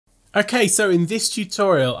Okay, so in this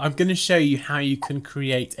tutorial, I'm going to show you how you can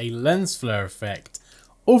create a lens flare effect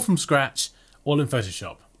all from scratch, all in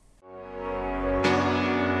Photoshop.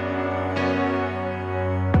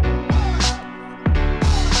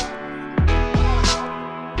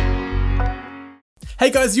 Hey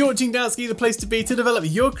guys, you're watching Dansky, the place to be to develop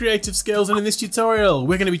your creative skills, and in this tutorial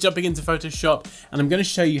we're going to be jumping into Photoshop and I'm going to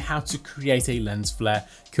show you how to create a lens flare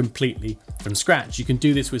completely from scratch. You can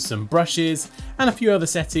do this with some brushes and a few other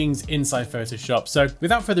settings inside Photoshop. So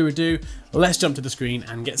without further ado, let's jump to the screen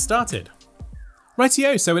and get started.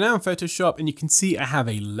 Rightio, so we're now in Photoshop and you can see I have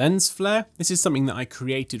a lens flare. This is something that I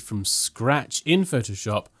created from scratch in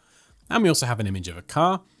Photoshop, and we also have an image of a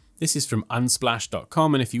car. This is from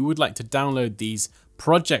unsplash.com, and if you would like to download these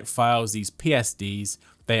project files, these PSDs,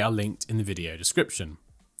 they are linked in the video description.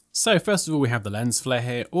 So first of all, we have the lens flare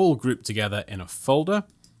here, all grouped together in a folder.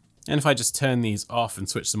 And if I just turn these off and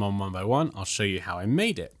switch them on one by one, I'll show you how I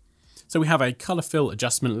made it. So we have a color fill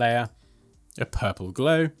adjustment layer, a purple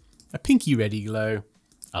glow, a pinky reddy glow,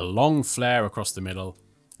 a long flare across the middle,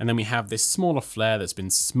 and then we have this smaller flare that's been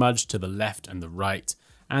smudged to the left and the right,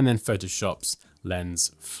 and then Photoshop's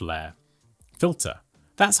lens flare filter.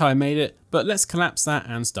 That's how I made it, but let's collapse that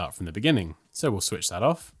and start from the beginning. So we'll switch that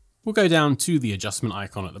off. We'll go down to the adjustment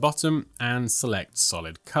icon at the bottom and select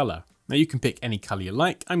solid color. Now you can pick any color you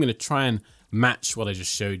like. I'm going to try and match what I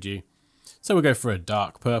just showed you. So we'll go for a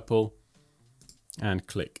dark purple and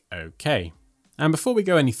click OK. And before we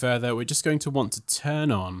go any further, we're just going to want to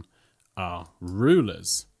turn on our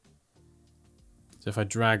rulers. So if I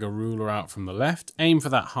drag a ruler out from the left, aim for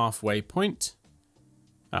that halfway point.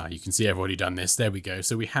 You can see I've already done this. There we go.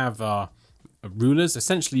 So we have our rulers.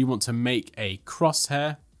 Essentially, you want to make a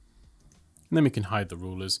crosshair, and then we can hide the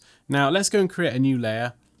rulers. Now let's go and create a new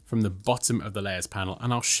layer from the bottom of the layers panel,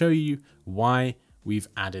 and I'll show you why we've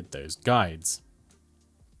added those guides.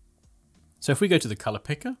 So if we go to the color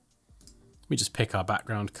picker, we just pick our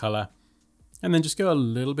background color and then just go a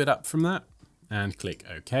little bit up from that and click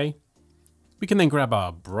OK. We can then grab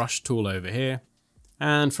our brush tool over here,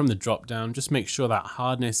 and from the drop down, just make sure that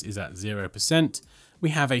hardness is at 0%. We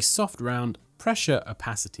have a soft round pressure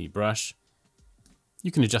opacity brush.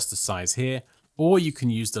 You can adjust the size here, or you can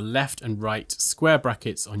use the left and right square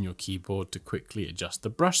brackets on your keyboard to quickly adjust the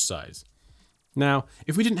brush size. Now,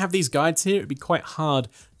 if we didn't have these guides here, it'd be quite hard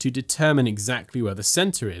to determine exactly where the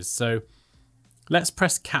center is. So let's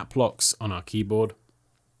press cap locks on our keyboard,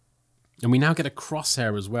 and we now get a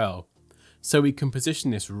crosshair as well. So we can position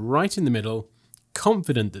this right in the middle,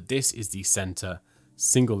 confident that this is the center,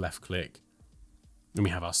 single left click, and we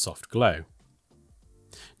have our soft glow.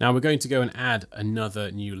 Now we're going to go and add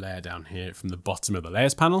another new layer down here from the bottom of the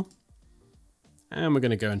layers panel. And we're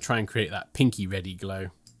going to go and try and create that pinky reddy glow.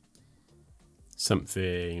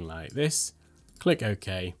 Something like this. Click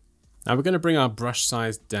OK. Now we're going to bring our brush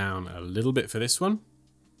size down a little bit for this one.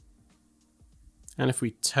 And if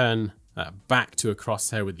we turn that back to a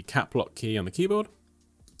crosshair with the cap lock key on the keyboard,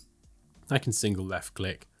 I can single left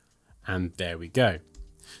click, and there we go.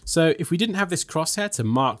 So if we didn't have this crosshair to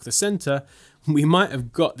mark the center, we might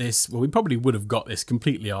have got this, well, we probably would have got this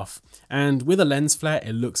completely off. And with a lens flare,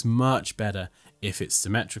 it looks much better if it's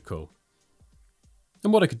symmetrical.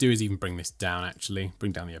 And what I could do is even bring this down, actually,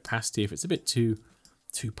 bring down the opacity. If it's a bit too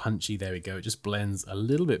punchy, there we go. It just blends a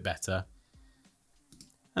little bit better.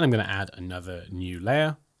 And I'm going to add another new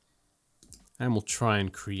layer, and we'll try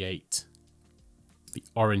and create the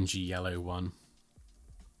orangey yellow one.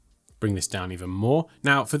 Bring this down even more.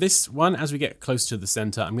 Now for this one, as we get close to the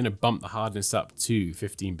center, I'm going to bump the hardness up to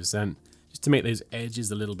 15% just to make those edges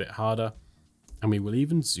a little bit harder. And we will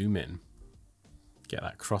even zoom in. Get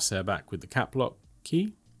that crosshair back with the cap lock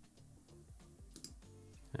key.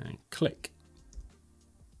 And click.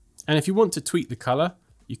 And if you want to tweak the color,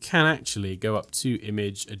 you can actually go up to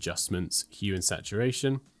Image, Adjustments, Hue and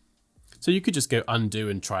Saturation. So you could just go undo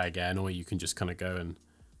and try again, or you can just kind of go and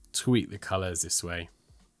tweak the colors this way.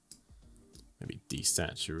 Maybe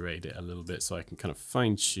desaturate it a little bit so I can kind of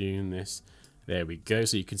fine tune this. There we go.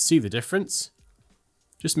 So you can see the difference.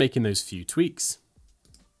 Just making those few tweaks.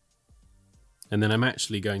 And then I'm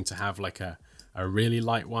actually going to have like a really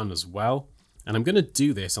light one as well. And I'm going to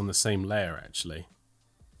do this on the same layer actually.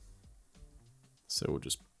 So we'll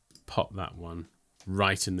just pop that one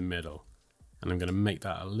right in the middle. And I'm going to make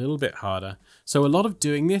that a little bit harder. So a lot of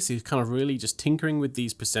doing this is kind of really just tinkering with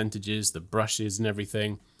these percentages, the brushes and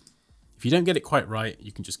everything. If you don't get it quite right,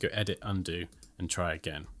 you can just go edit, undo, and try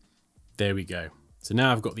again. There we go. So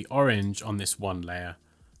now I've got the orange on this one layer.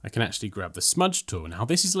 I can actually grab the smudge tool. Now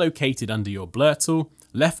this is located under your blur tool.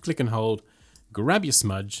 Left click and hold, grab your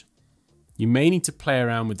smudge. You may need to play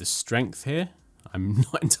around with the strength here. I'm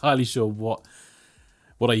not entirely sure what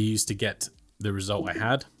I used to get the result I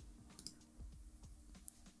had.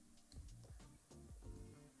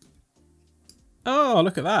 Oh,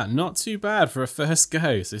 look at that. Not too bad for a first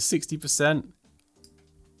go. So 60%.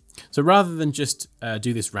 So rather than just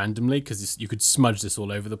do this randomly, because you could smudge this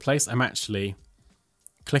all over the place, I'm actually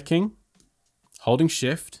clicking, holding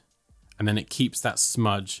shift, and then it keeps that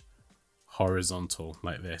smudge horizontal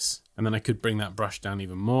like this. And then I could bring that brush down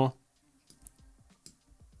even more.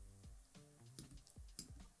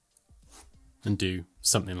 And do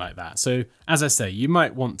something like that. So as I say, you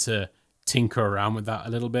might want to tinker around with that a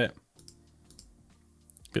little bit.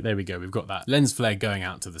 But there we go, we've got that lens flare going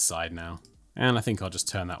out to the side now. And I think I'll just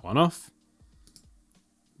turn that one off.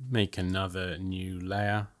 Make another new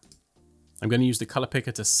layer. I'm going to use the color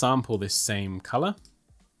picker to sample this same color,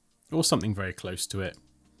 or something very close to it.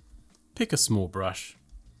 Pick a small brush,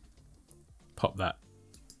 pop that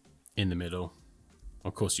in the middle.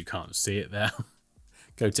 Of course you can't see it there.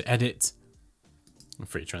 Go to edit,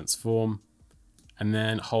 free transform, and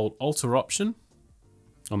then hold Alt or Option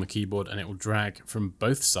on the keyboard and it will drag from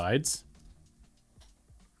both sides.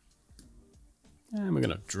 And we're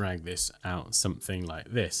going to drag this out something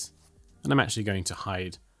like this. And I'm actually going to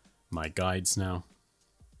hide my guides now.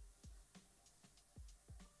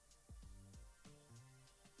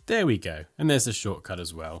 There we go. And there's a shortcut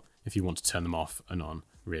as well if you want to turn them off and on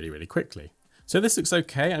really, really quickly. So this looks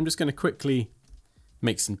okay. I'm just going to quickly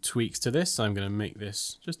make some tweaks to this. So I'm going to make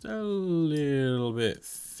this just a little bit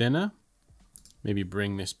thinner. Maybe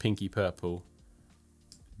bring this pinky purple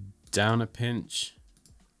down a pinch.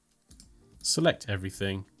 Select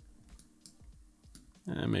everything.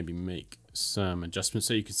 And maybe make some adjustments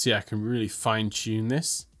so you can see I can really fine tune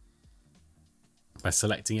this by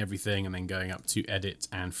selecting everything and then going up to edit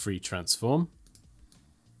and free transform.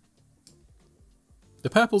 The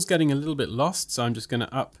purple's getting a little bit lost, so I'm just going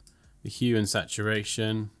to up the hue and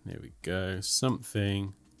saturation. There we go,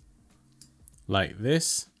 something like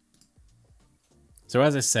this. So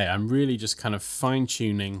as I say, I'm really just kind of fine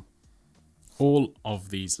tuning all of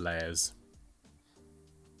these layers.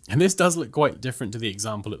 And this does look quite different to the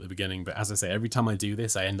example at the beginning, but as I say, every time I do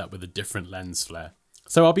this, I end up with a different lens flare.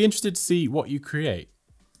 So I'll be interested to see what you create.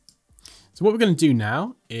 So what we're going to do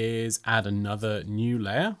now is add another new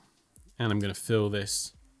layer, and I'm going to fill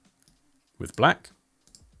this with black.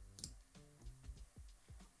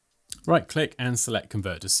 Right click and select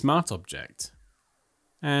Convert to Smart Object,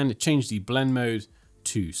 and change the blend mode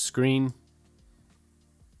to screen.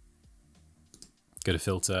 Go to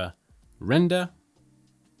Filter, Render,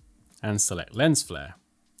 and select Lens Flare.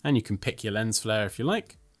 And you can pick your lens flare if you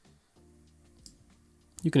like.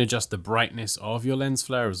 You can adjust the brightness of your lens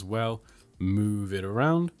flare as well, move it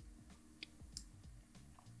around.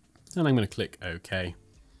 And I'm going to click OK.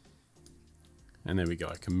 And there we go,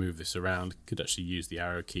 I can move this around. Could actually use the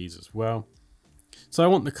arrow keys as well. So I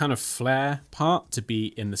want the kind of flare part to be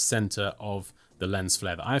in the center of the lens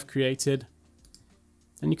flare that I've created.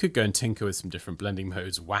 And you could go and tinker with some different blending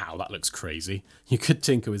modes. Wow, that looks crazy. You could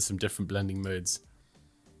tinker with some different blending modes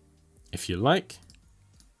if you like.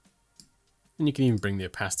 And you can even bring the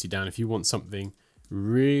opacity down if you want something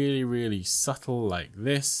really, really subtle like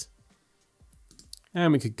this.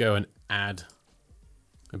 And we could go and add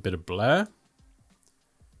a bit of blur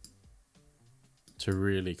to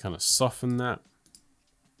really kind of soften that.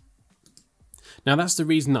 Now that's the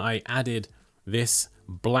reason that I added this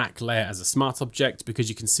black layer as a smart object, because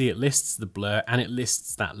you can see it lists the blur and it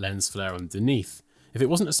lists that lens flare underneath. If it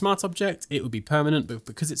wasn't a smart object, it would be permanent, but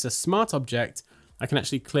because it's a smart object, I can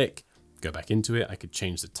actually click, go back into it. I could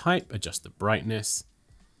change the type, adjust the brightness,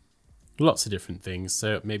 lots of different things.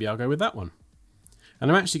 So maybe I'll go with that one.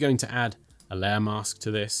 And I'm actually going to add a layer mask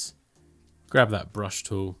to this. Grab that brush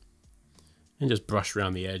tool and just brush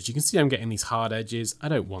around the edge. You can see I'm getting these hard edges. I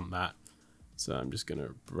don't want that. So I'm just going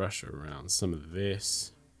to brush around some of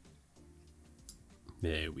this.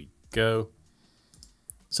 There we go.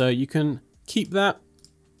 So you can keep that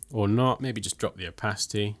or not, maybe just drop the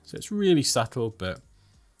opacity. So it's really subtle, but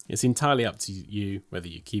it's entirely up to you whether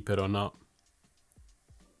you keep it or not.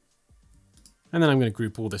 And then I'm going to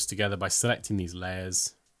group all this together by selecting these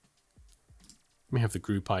layers. We have the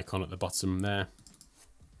group icon at the bottom there.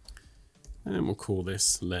 And we'll call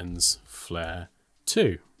this Lens Flare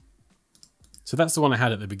 2. So that's the one I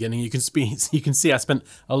had at the beginning. You can see I spent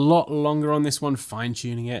a lot longer on this one,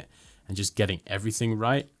 fine-tuning it and just getting everything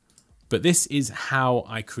right. But this is how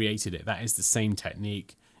I created it. That is the same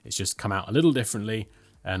technique. It's just come out a little differently,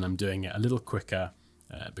 and I'm doing it a little quicker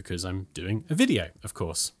because I'm doing a video, of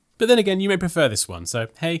course. But then again, you may prefer this one. So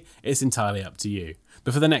hey, it's entirely up to you.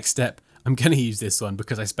 But for the next step, I'm going to use this one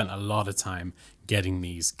because I spent a lot of time getting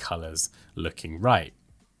these colors looking right.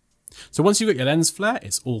 So once you've got your lens flare,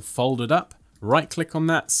 it's all folded up. Right click on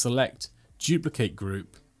that, select duplicate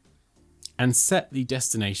group, and set the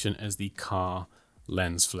destination as the car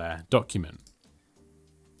lens flare document.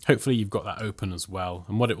 Hopefully you've got that open as well.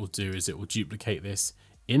 And what it will do is it will duplicate this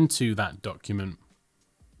into that document.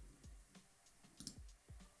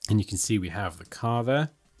 And you can see we have the car there.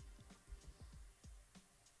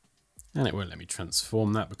 And it won't let me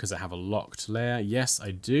transform that because I have a locked layer. Yes,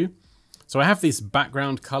 I do. So I have this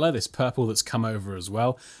background color, this purple that's come over as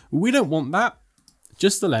well. We don't want that,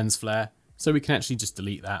 just the lens flare. So we can actually just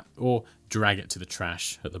delete that or drag it to the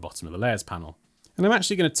trash at the bottom of the layers panel. And I'm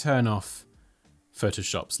actually going to turn off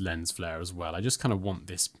Photoshop's lens flare as well. I just kind of want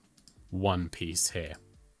this one piece here.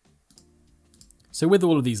 So with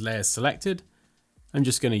all of these layers selected, I'm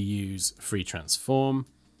just going to use free transform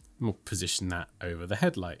and we'll position that over the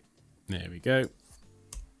headlight. There we go.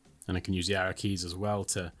 And I can use the arrow keys as well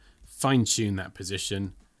to fine tune that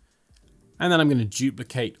position. And then I'm going to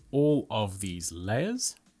duplicate all of these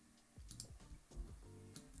layers.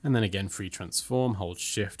 And then again, free transform, hold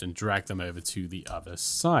shift and drag them over to the other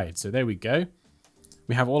side. So there we go.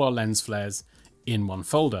 We have all our lens flares in one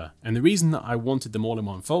folder. And the reason that I wanted them all in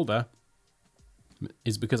one folder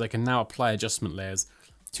is because I can now apply adjustment layers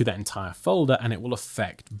to that entire folder and it will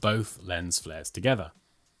affect both lens flares together.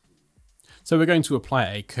 So we're going to apply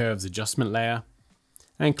a curves adjustment layer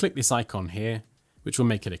and click this icon here, which will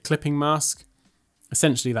make it a clipping mask.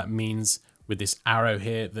 Essentially that means with this arrow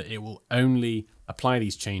here that it will only apply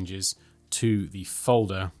these changes to the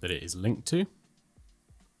folder that it is linked to.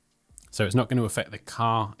 So it's not going to affect the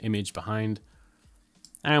car image behind.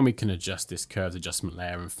 And we can adjust this curves adjustment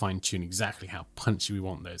layer and fine tune exactly how punchy we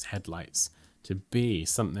want those headlights to be.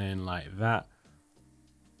 Something like that.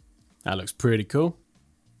 That looks pretty cool.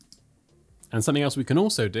 And something else we can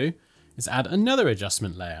also do is add another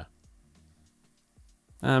adjustment layer.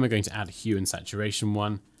 And we're going to add a hue and saturation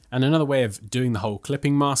one. And another way of doing the whole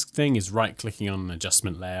clipping mask thing is right clicking on an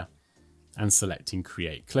adjustment layer and selecting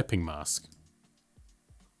create clipping mask.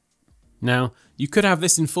 Now, you could have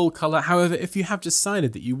this in full color. However, if you have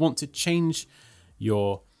decided that you want to change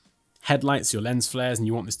your headlights, your lens flares, and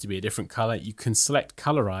you want this to be a different color, you can select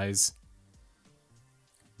colorize,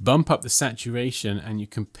 bump up the saturation, and you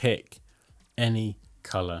can pick any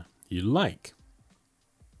color you like.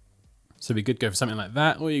 So we could go for something like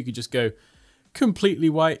that, or you could just go completely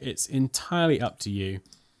white. It's entirely up to you.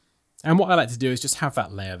 And what I like to do is just have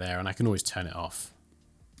that layer there, and I can always turn it off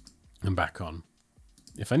and back on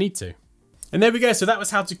if I need to. And there we go. So that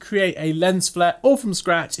was how to create a lens flare all from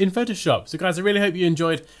scratch in Photoshop. So guys, I really hope you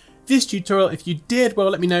enjoyed this tutorial. If you did, well,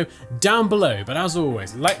 let me know down below. But as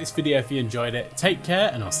always, like this video if you enjoyed it. Take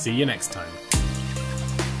care, and I'll see you next time.